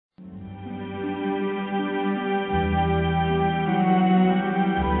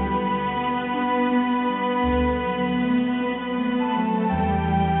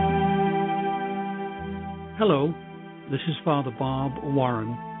This is Father Bob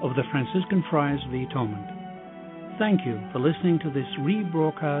Warren of the Franciscan Friars of the Atonement. Thank you for listening to this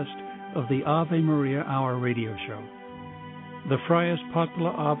rebroadcast of the Ave Maria Hour radio show. The Friars'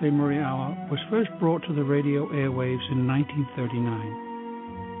 popular Ave Maria Hour was first brought to the radio airwaves in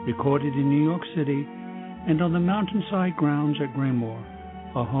 1939, recorded in New York City and on the mountainside grounds at Graymoor,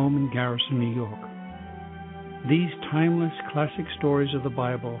 a home in Garrison, New York. These timeless classic stories of the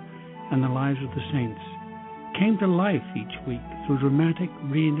Bible and the lives of the saints came to life each week through dramatic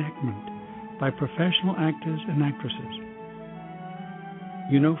reenactment by professional actors and actresses.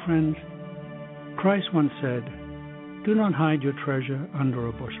 You know, friends, Christ once said, "Do not hide your treasure under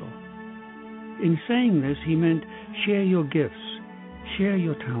a bushel." In saying this, he meant share your gifts, share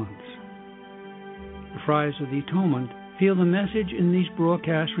your talents. The Friars of the Atonement feel the message in these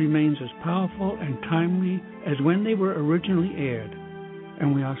broadcasts remains as powerful and timely as when they were originally aired,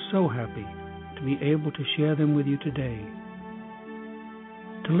 and we are so happy to be able to share them with you today.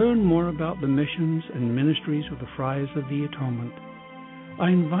 To learn more about the missions and ministries of the Friars of the Atonement, I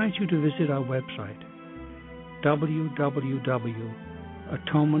invite you to visit our website,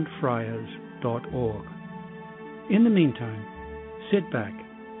 www.atonementfriars.org. In the meantime, sit back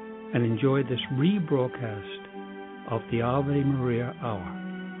and enjoy this rebroadcast of the Ave Maria Hour.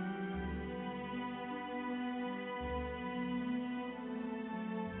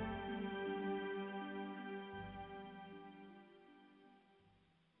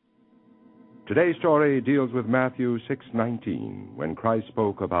 Today's story deals with Matthew 6:19, when Christ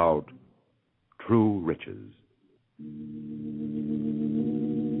spoke about true riches.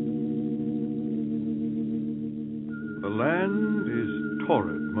 The land is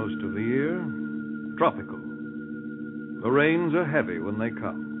torrid most of the year, tropical. The rains are heavy when they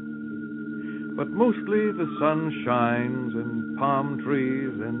come. But mostly the sun shines and palm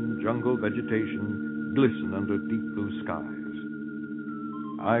trees and jungle vegetation glisten under deep blue skies.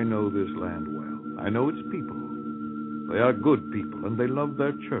 I know this land well. I know its people. They are good people, and they love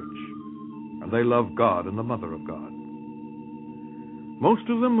their church. And they love God and the Mother of God. Most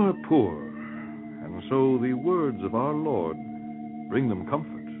of them are poor, and so the words of our Lord bring them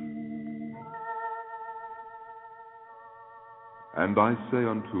comfort. And I say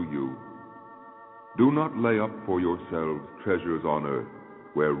unto you, do not lay up for yourselves treasures on earth,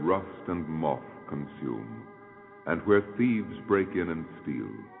 where rust and moth consume, and where thieves break in and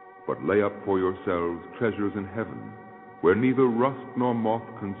steal. But lay up for yourselves treasures in heaven, where neither rust nor moth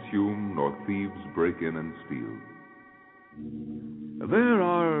consume, nor thieves break in and steal. There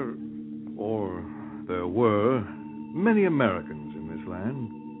are, or there were, many Americans in this land.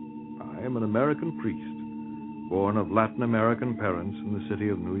 I am an American priest, born of Latin American parents in the city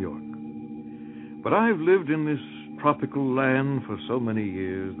of New York. But I've lived in this tropical land for so many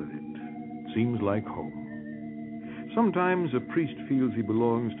years that it seems like home. Sometimes a priest feels he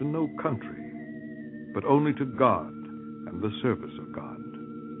belongs to no country, but only to God and the service of God.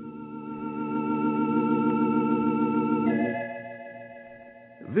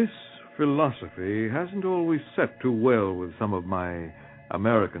 This philosophy hasn't always set too well with some of my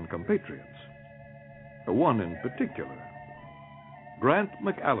American compatriots. One in particular, Grant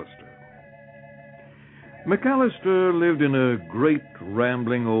McAllister. McAllister lived in a great,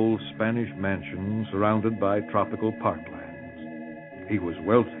 rambling old Spanish mansion surrounded by tropical parklands. He was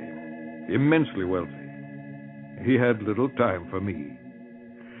wealthy, immensely wealthy. He had little time for me.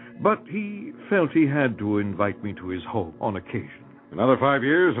 But he felt he had to invite me to his home on occasion. Another 5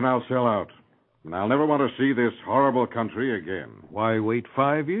 years and I'll sell out. And I'll never want to see this horrible country again. Why wait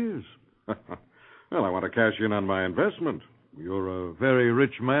 5 years? Well, I want to cash in on my investment. You're a very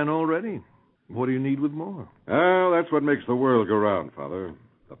rich man already. What do you need with more? Well, that's what makes the world go round, Father.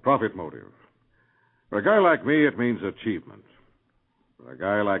 The profit motive. For a guy like me, it means achievement. For a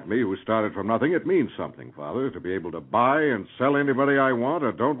guy like me who started from nothing, it means something, Father, to be able to buy and sell anybody I want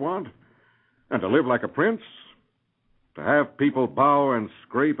or don't want, and to live like a prince. To have people bow and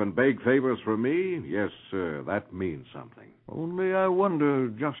scrape and beg favors from me, yes, sir, that means something. Only I wonder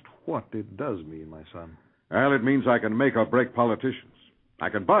just what it does mean, my son. Well, it means I can make or break politicians. I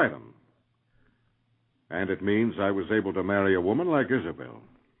can buy them. And it means I was able to marry a woman like Isabel.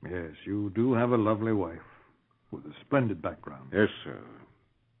 Yes, you do have a lovely wife with a splendid background. Yes, sir.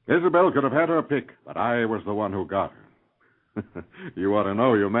 Isabel could have had her pick, but I was the one who got her. You ought to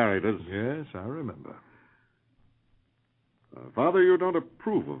know you married us. Yes, I remember. Father, you don't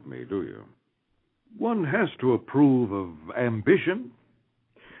approve of me, do you? One has to approve of ambition,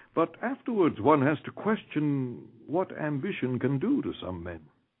 but afterwards one has to question what ambition can do to some men.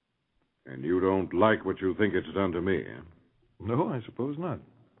 And you don't like what you think it's done to me, eh? No, I suppose not.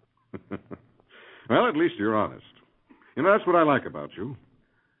 Well, at least you're honest. You know, that's what I like about you.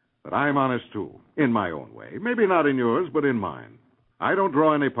 But I'm honest, too, in my own way. Maybe not in yours, but in mine. I don't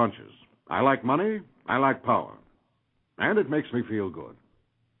draw any punches. I like money. I like power. And it makes me feel good.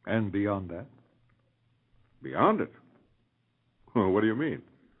 And beyond that? Beyond it? Well, what do you mean?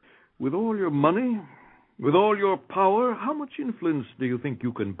 With all your money, with all your power, how much influence do you think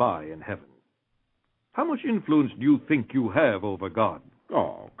you can buy in heaven? How much influence do you think you have over God?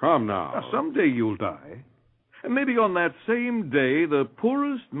 Oh, come now. Now, someday you'll die. And maybe on that same day, the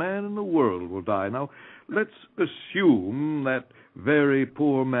poorest man in the world will die. Now, let's assume that very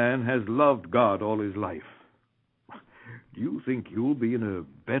poor man has loved God all his life. Do you think you'll be in a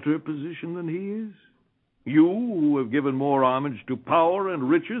better position than he is? You, who have given more homage to power and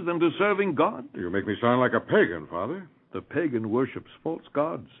riches than to serving God? You make me sound like a pagan, Father. The pagan worships false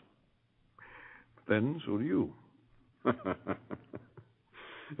gods. Then so do you.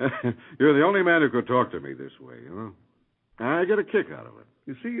 You're the only man who could talk to me this way, you know. I get a kick out of it.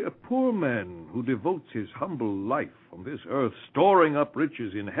 You see, a poor man who devotes his humble life on this earth, storing up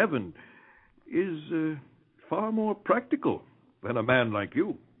riches in heaven, is far more practical than a man like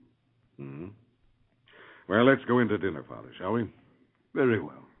you. Mm-hmm. Well, let's go into dinner, Father, shall we? Very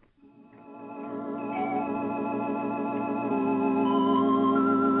well.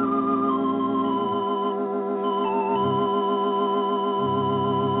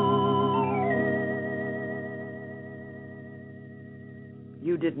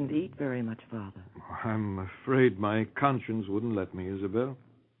 You didn't eat very much, Father. I'm afraid my conscience wouldn't let me, Isabel.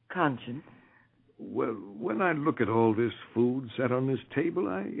 Conscience? Well, when I look at all this food set on this table,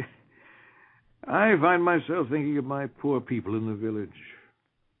 I find myself thinking of my poor people in the village.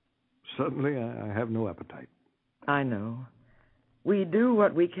 Suddenly, I have no appetite. I know. We do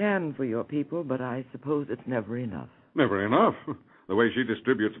what we can for your people, but I suppose it's never enough. Never enough? The way she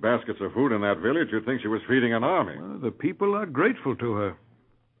distributes baskets of food in that village, you'd think she was feeding an army. Well, the people are grateful to her,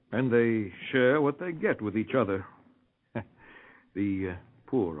 and they share what they get with each other. The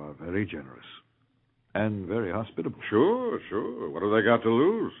poor are very generous and very hospitable. Sure. What have they got to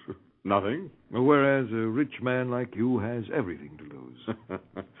lose? Nothing. Whereas a rich man like you has everything to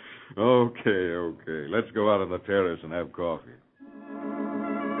lose. Okay. Let's go out on the terrace and have coffee.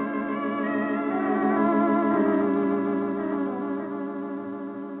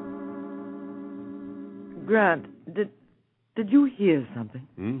 Grant, did you hear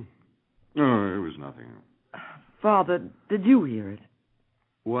something? No, it was nothing. Father, did you hear it?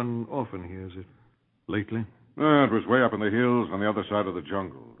 One often hears it. Lately? It was way up in the hills on the other side of the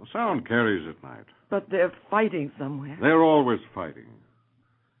jungle. The sound carries at night. But they're fighting somewhere. They're always fighting.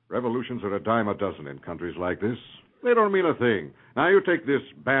 Revolutions are a dime a dozen in countries like this. They don't mean a thing. Now, you take this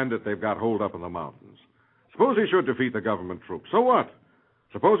bandit they've got holed up in the mountains. Suppose he should defeat the government troops. So what?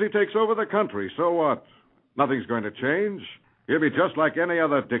 Suppose he takes over the country. So what? Nothing's going to change. He'll be just like any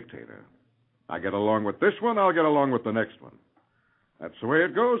other dictator. I get along with this one, I'll get along with the next one. That's the way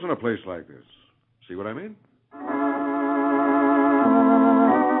it goes in a place like this. See what I mean?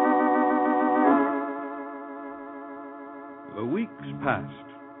 The weeks passed.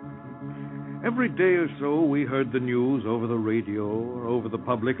 Every day or so, we heard the news over the radio or over the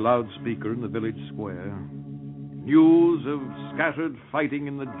public loudspeaker in the village square. News of scattered fighting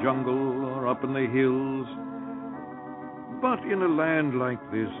in the jungle or up in the hills. But in a land like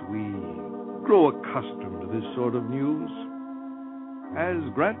this, we grow accustomed to this sort of news. As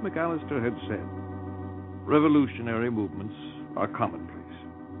Grant McAllister had said, revolutionary movements are commonplace.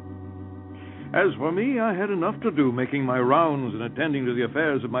 As for me, I had enough to do making my rounds and attending to the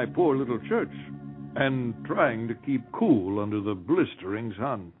affairs of my poor little church and trying to keep cool under the blistering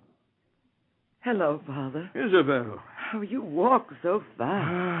sun. Hello, Father. Isabel. Oh, you walk so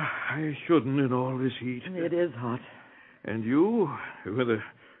fast. I shouldn't in all this heat. It is hot. And you, with a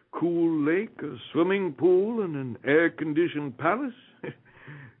cool lake, a swimming pool, and an air-conditioned palace,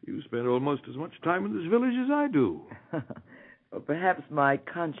 you spend almost as much time in this village as I do. Well, perhaps my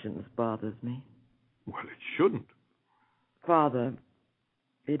conscience bothers me. Well, it shouldn't. Father,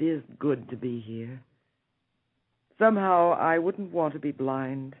 it is good to be here. Somehow I wouldn't want to be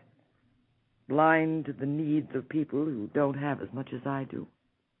blind. Blind to the needs of people who don't have as much as I do.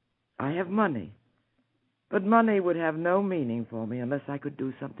 I have money. But money would have no meaning for me unless I could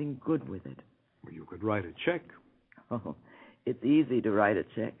do something good with it. Well, you could write a check. Oh, it's easy to write a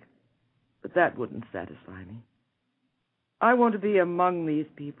check. But that wouldn't satisfy me. I want to be among these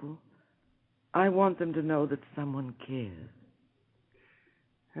people. I want them to know that someone cares.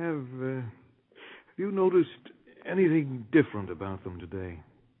 Have you noticed anything different about them today?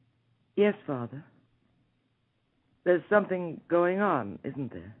 Yes, Father. There's something going on,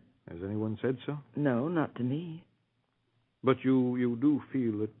 isn't there? Has anyone said so? No, not to me. But you do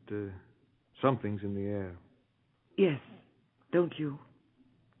feel that something's in the air. Yes, don't you?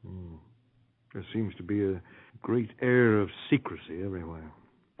 There seems to be a great air of secrecy everywhere.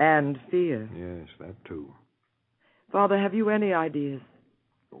 And fear. Yes, that too. Father, have you any ideas?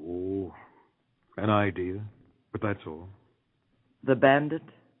 Oh, an idea, but that's all. The bandit?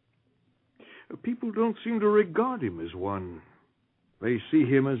 People don't seem to regard him as one. They see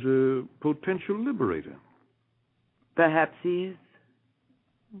him as a potential liberator. Perhaps he is.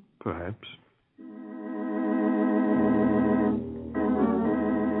 Perhaps.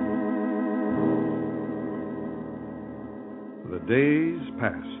 The days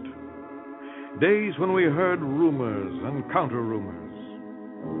passed. Days when we heard rumors and counter-rumors.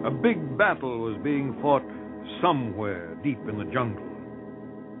 A big battle was being fought somewhere deep in the jungle.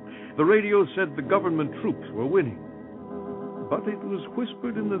 The radio said the government troops were winning. But it was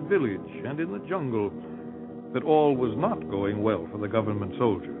whispered in the village and in the jungle that all was not going well for the government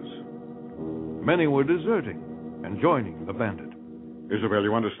soldiers. Many were deserting and joining the bandit. Isabel,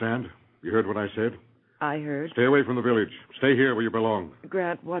 you understand? You heard what I said? I heard. Stay away from the village. Stay here where you belong.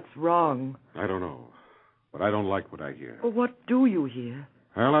 Grant, what's wrong? I don't know. But I don't like what I hear. Well, what do you hear?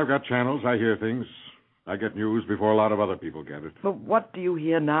 Well, I've got channels. I hear things. I get news before a lot of other people get it. But what do you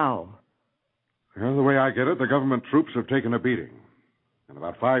hear now? Well, the way I get it, the government troops have taken a beating. And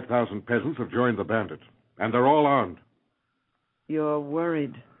about 5,000 peasants have joined the bandit. And they're all armed. You're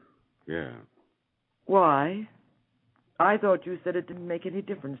worried. Yeah. Why? I thought you said it didn't make any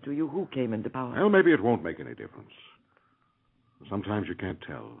difference to you who came into power. Well, maybe it won't make any difference. Sometimes you can't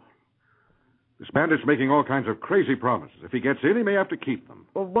tell. This bandit's making all kinds of crazy promises. If he gets in, he may have to keep them.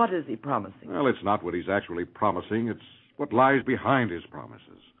 Well, what is he promising? Well, it's not what he's actually promising. It's what lies behind his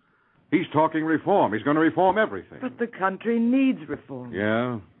promises. He's talking reform. He's going to reform everything. But the country needs reform.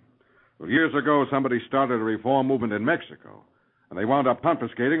 Yeah? Well, years ago, somebody started a reform movement in Mexico, and they wound up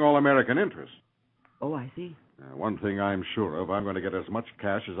confiscating all American interests. Oh, I see. One thing I'm sure of, I'm going to get as much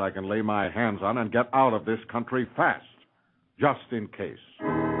cash as I can lay my hands on and get out of this country fast, just in case.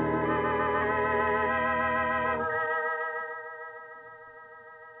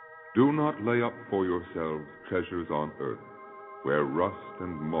 Do not lay up for yourselves treasures on earth, where rust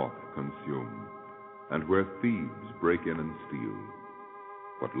and moth consume, and where thieves break in and steal.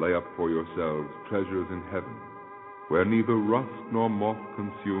 But lay up for yourselves treasures in heaven, where neither rust nor moth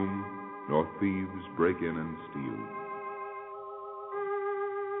consume, nor thieves break in and steal.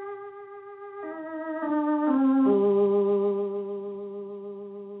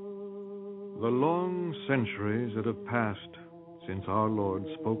 The long centuries that have passed since our Lord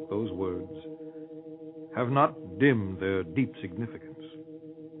spoke those words have not dimmed their deep significance.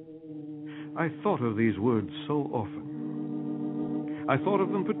 I thought of these words so often. I thought of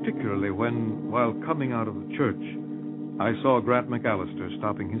them particularly when, while coming out of the church, I saw Grant McAllister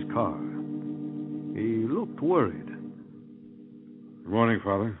stopping his car. He looked worried. Good morning,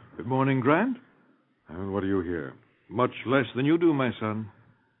 Father. Good morning, Grant. And what do you hear? Much less than you do, my son.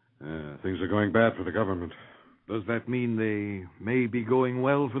 Things are going bad for the government. Does that mean they may be going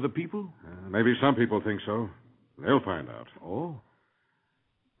well for the people? Maybe some people think so. They'll find out. Oh?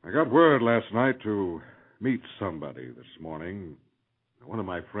 I got word last night to meet somebody this morning. One of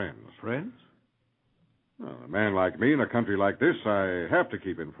my friends. Friends? Well, a man like me in a country like this, I have to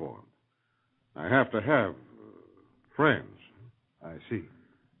keep informed. I have to have friends. I see.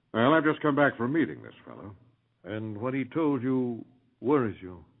 Well, I've just come back from meeting this fellow. And what he told you worries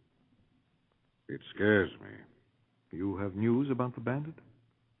you? It scares me. You have news about the bandit?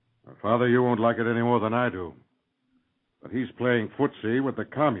 Father, you won't like it any more than I do. But he's playing footsie with the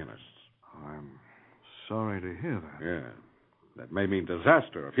communists. I'm sorry to hear that. Yeah. That may mean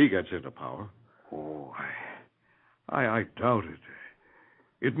disaster if he gets into power. Oh, I doubt it.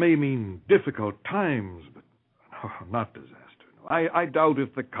 It may mean difficult times, but not disaster. I doubt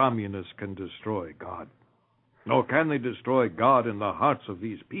if the communists can destroy God. Nor can they destroy God in the hearts of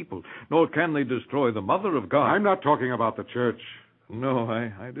these people. Nor can they destroy the Mother of God. I'm not talking about the church. No,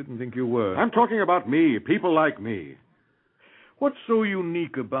 I didn't think you were. I'm talking about me, people like me. What's so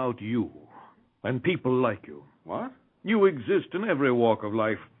unique about you and people like you? What? You exist in every walk of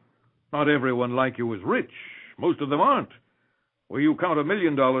life. Not everyone like you is rich. Most of them aren't. Where you count $1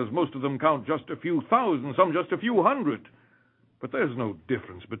 million, most of them count just a few thousand, some just a few hundred. But there's no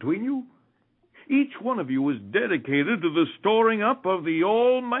difference between you. Each one of you is dedicated to the storing up of the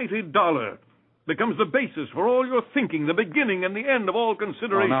almighty dollar. Becomes the basis for all your thinking, the beginning and the end of all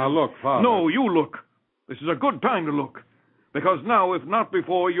consideration. Oh, now look, Father. No, you look. This is a good time to look. Because now, if not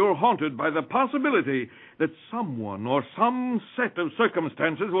before, you're haunted by the possibility that someone or some set of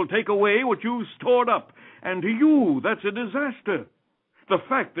circumstances will take away what you've stored up And to you, that's a disaster. The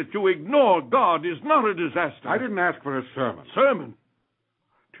fact that you ignore God is not a disaster. I didn't ask for a sermon. Sermon?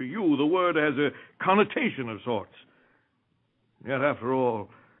 To you, the word has a connotation of sorts. Yet, after all,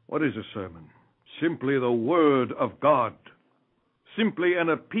 what is a sermon? Simply the Word of God. Simply an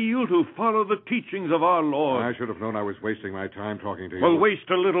appeal to follow the teachings of our Lord. I should have known I was wasting my time talking to you. Well, waste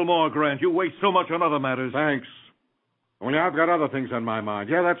a little more, Grant. You waste so much on other matters. Thanks. Only I've got other things on my mind.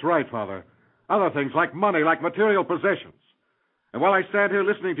 Yeah, that's right, Father. Other things like money, like material possessions. And while I stand here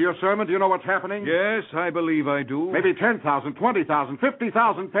listening to your sermon, do you know what's happening? Yes, I believe I do. Maybe 10,000, 20,000,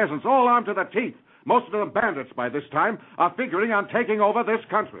 50,000 peasants, all armed to the teeth. Most of them bandits by this time, are figuring on taking over this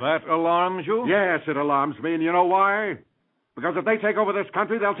country. That alarms you? Yes, it alarms me, and you know why? Because if they take over this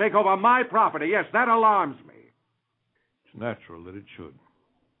country, they'll take over my property. Yes, that alarms me. It's natural that it should.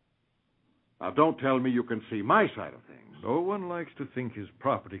 Now, don't tell me you can see my side of things. No one likes to think his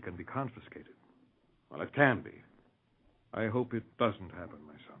property can be confiscated. Well, it can be. I hope it doesn't happen,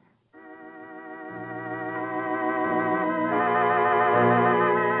 my son.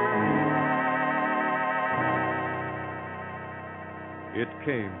 It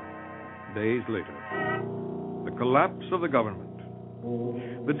came days later. The collapse of the government.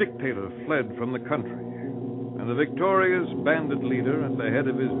 The dictator fled from the country, and the victorious bandit leader at the head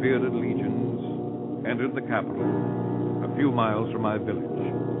of his bearded legions entered the capital, a few miles from my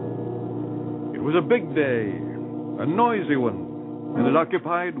village. It was a big day, a noisy one, and it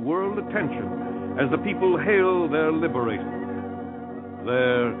occupied world attention as the people hailed their liberator,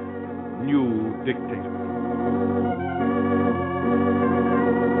 their new dictator.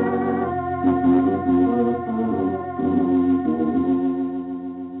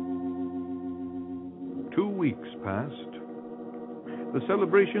 2 weeks passed. The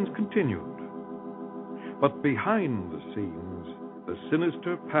celebrations continued. But behind the scenes, the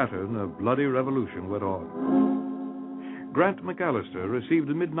sinister pattern of bloody revolution went on. Grant McAllister received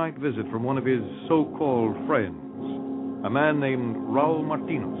a midnight visit from one of his so-called friends, a man named Raul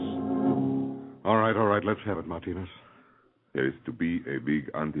Martinez. All right, let's have it, Martinez. There is to be a big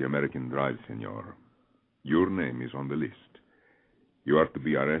anti-American drive, senor. Your name is on the list. You are to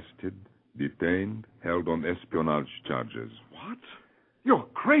be arrested, detained, held on espionage charges. What? You're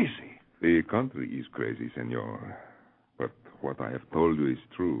crazy. The country is crazy, senor. But what I have told you is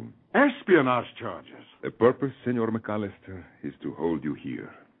true. Espionage charges? The purpose, Senor McAllister, is to hold you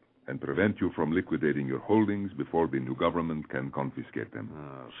here and prevent you from liquidating your holdings before the new government can confiscate them.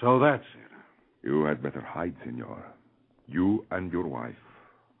 So that's it. You had better hide, senor. You and your wife,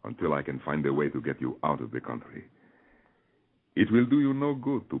 until I can find a way to get you out of the country. It will do you no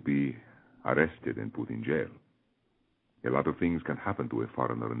good to be arrested and put in jail. A lot of things can happen to a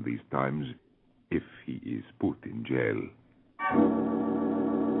foreigner in these times if he is put in jail.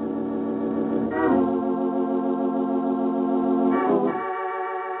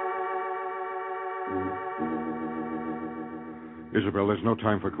 Isabel, there's no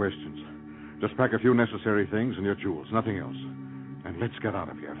time for questions. Just pack a few necessary things and your jewels, nothing else. And let's get out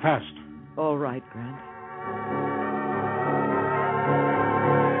of here, fast. All right, Grant.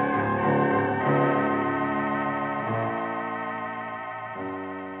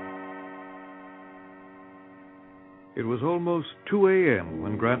 It was almost 2 a.m.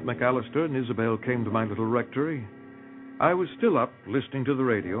 when Grant McAllister and Isabel came to my little rectory. I was still up, listening to the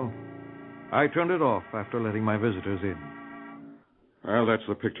radio. I turned it off after letting my visitors in. Well, that's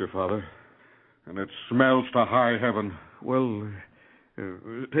the picture, Father. And it smells to high heaven. Well,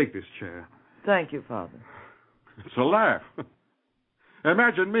 take this chair. Thank you, Father. It's a laugh.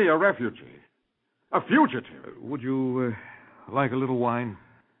 Imagine me, a refugee. A fugitive. Would you like a little wine?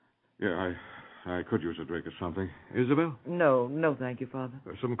 Yeah, I could use a drink or something. Isabel? No, thank you, Father.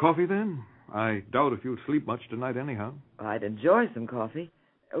 Some coffee, then? I doubt if you'll sleep much tonight anyhow. I'd enjoy some coffee.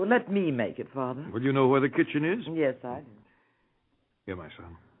 Let me make it, Father. Well, you know where the kitchen is? Yes, I do. Here, my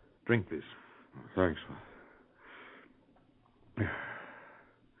son. Drink this. Thanks, Father.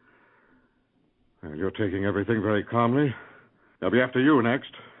 Well, you're taking everything very calmly. They'll be after you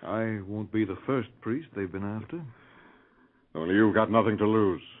next. I won't be the first priest they've been after. Only you've got nothing to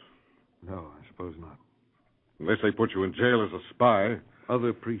lose. No, I suppose not. Unless they put you in jail as a spy.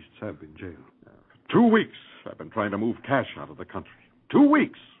 Other priests have been jailed. For 2 weeks, I've been trying to move cash out of the country. 2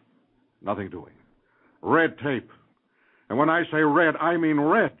 weeks. Nothing doing. Red tape. And when I say red, I mean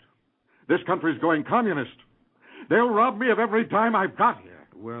red. This country's going communist. They'll rob me of every dime I've got here.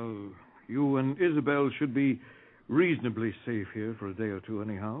 Well, you and Isabel should be reasonably safe here for a day or two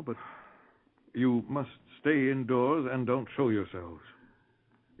anyhow, but you must stay indoors and don't show yourselves.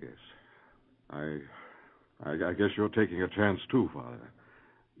 Yes. I guess you're taking a chance too, Father.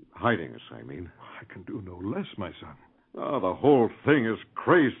 Hiding us, I mean. I can do no less, my son. Oh, the whole thing is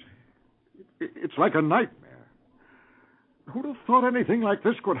crazy. It's like a nightmare. Who'd have thought anything like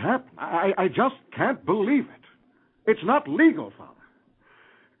this could happen? I just can't believe it. It's not legal, Father.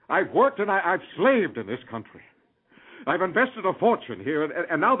 I've worked and I've slaved in this country. I've invested a fortune here,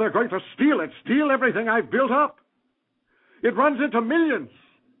 and now they're going to steal everything I've built up. It runs into millions.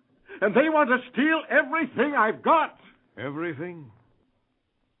 And they want to steal everything I've got. Everything?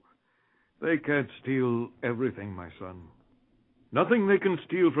 They can't steal everything, my son. Nothing they can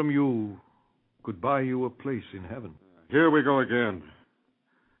steal from you could buy you a place in heaven. Here we go again.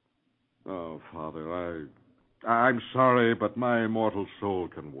 Oh, Father, I'm sorry, but my immortal soul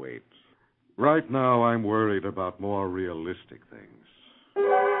can wait. Right now, I'm worried about more realistic things.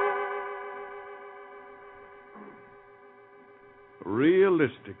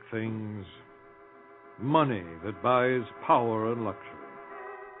 Realistic things. Money that buys power and luxury.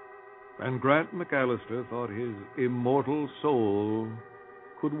 And Grant McAllister thought his immortal soul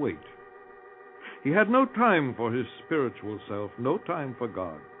could wait. He had no time for his spiritual self, no time for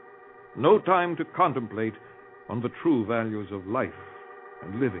God, no time to contemplate on the true values of life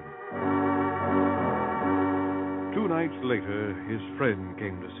and living. 2 nights later, his friend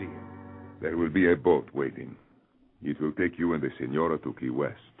came to see him. There will be a boat waiting. It will take you and the Senora to Key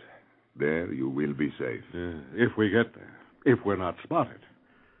West. There you will be safe. If we get there. If we're not spotted.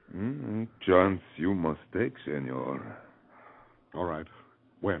 Chance you must take, Senor. All right.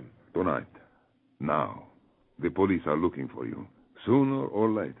 When? Tonight. Now. The police are looking for you. Sooner or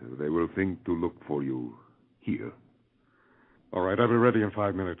later, they will think to look for you here. All right, I'll be ready in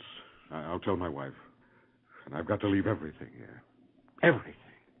 5 minutes. I'll tell my wife. And I've got to leave everything here. Everything.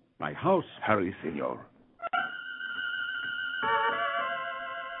 My house. Hurry, Senor.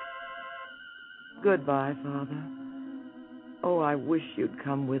 Goodbye, Father. Oh, I wish you'd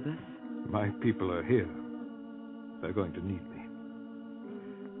come with us. My people are here. They're going to need me.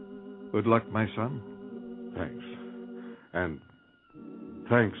 Good luck, my son. Thanks. And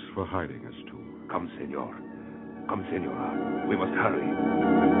thanks for hiding us, too. Come, Senor. Come, Senora. We must hurry.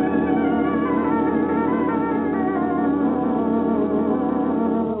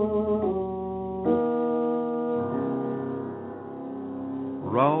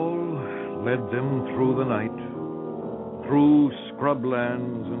 Raoul led them through the night, through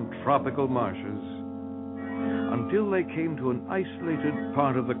scrublands and tropical marshes, until they came to an isolated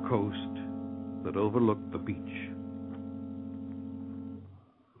part of the coast that overlooked the beach.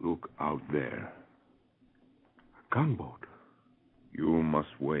 Look out there. A gunboat. You must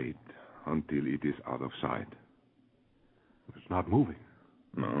wait until it is out of sight. It's not moving.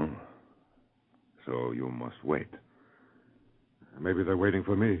 No. So you must wait. Maybe they're waiting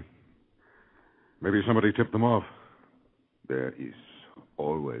for me. Maybe somebody tipped them off. There is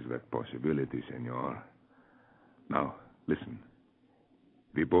always that possibility, Senor. Now, listen.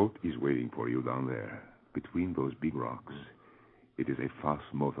 The boat is waiting for you down there, between those big rocks. It is a fast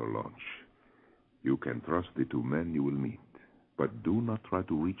motor launch. You can trust the 2 men you will meet, but do not try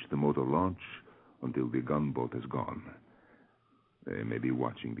to reach the motor launch until the gunboat is gone. They may be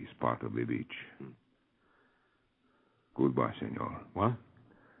watching this part of the beach. Goodbye, Senor. What?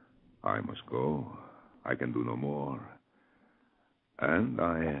 I must go. I can do no more. And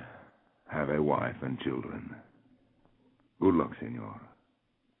I have a wife and children. Good luck, Senor.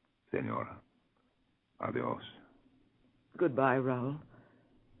 Senora. Adios. Goodbye, Raoul.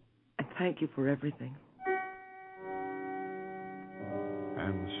 And thank you for everything.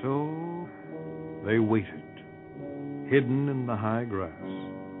 And so they waited, hidden in the high grass.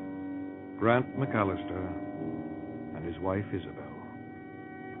 Grant McAllister and his wife Isabel.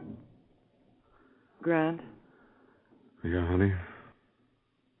 Grant? Yeah, honey?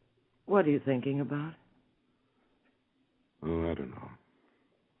 What are you thinking about? Oh, I don't know.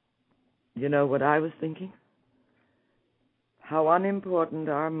 You know what I was thinking? How unimportant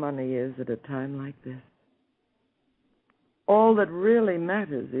our money is at a time like this. All that really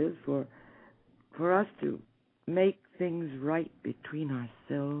matters is for us to make things right between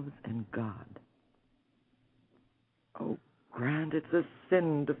ourselves and God. Oh, Grant, it's a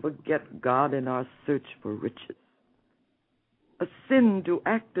sin to forget God in our search for riches. A sin to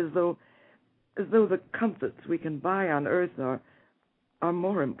act as though the comforts we can buy on earth are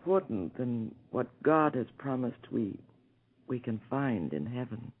more important than what God has promised we can find in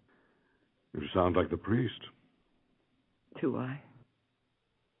heaven. You sound like the priest. Do I?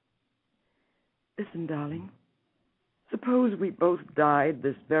 Listen, darling. Suppose we both died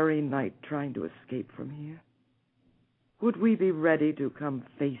this very night trying to escape from here. Would we be ready to come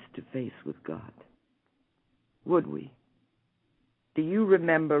face to face with God? Would we? Do you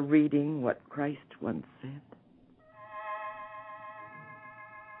remember reading what Christ once said?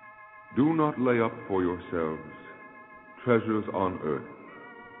 Do not lay up for yourselves treasures on earth,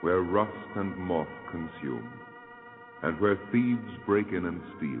 where rust and moth consume, and where thieves break in and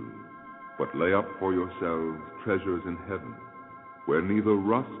steal, but lay up for yourselves treasures in heaven, where neither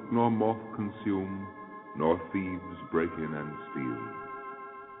rust nor moth consume, nor thieves break in and steal.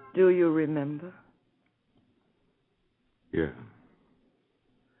 Do you remember? Yeah.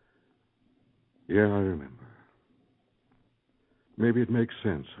 Yeah, I remember. Maybe it makes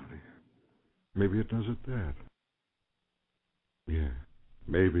sense, honey. Maybe it does at that. Yeah,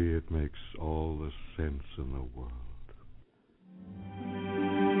 maybe it makes all the sense in the world.